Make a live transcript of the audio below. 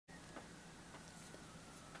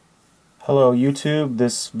Hello YouTube,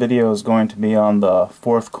 this video is going to be on the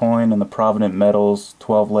fourth coin in the Provident Metals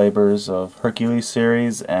 12 Labors of Hercules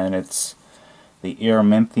series, and it's the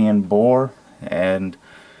Erymanthian Boar. And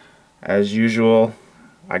as usual,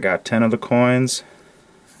 I got 10 of the coins,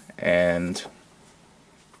 and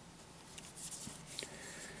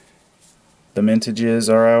the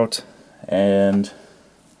mintages are out, and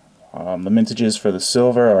the mintages for the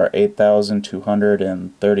silver are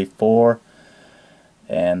 8,234.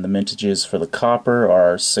 And the mintages for the copper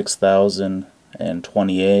are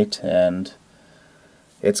 6,028, and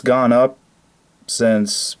it's gone up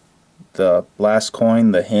since the last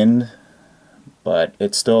coin, the Hind, but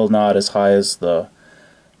it's still not as high as the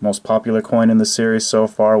most popular coin in the series so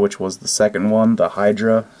far, which was the second one, the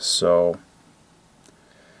Hydra. So,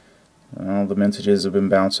 well, the mintages have been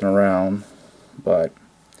bouncing around, but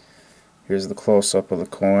here's the close-up of the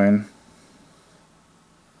coin.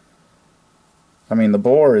 I mean, the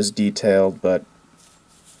boar is detailed, but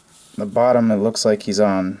the bottom, it looks like he's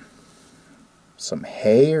on some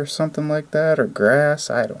hay or something like that, or grass,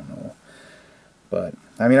 I don't know. But,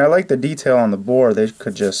 I mean, I like the detail on the boar. They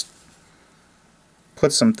could just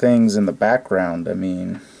put some things in the background. I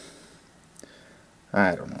mean,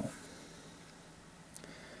 I don't know.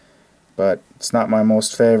 But it's not my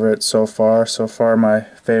most favorite so far. So far, my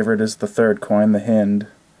favorite is the third coin, the Hind.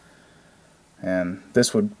 And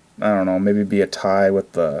this would, I don't know, maybe be a tie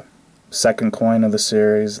with the second coin of the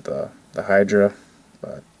series, the Hydra,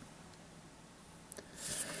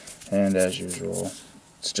 and as usual,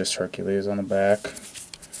 it's just Hercules on the back,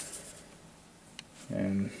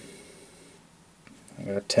 and I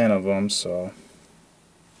got 10 of them, so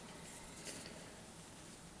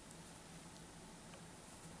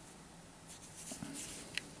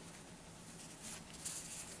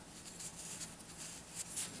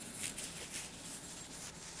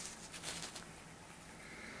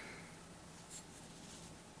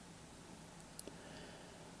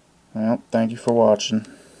well, thank you for watching.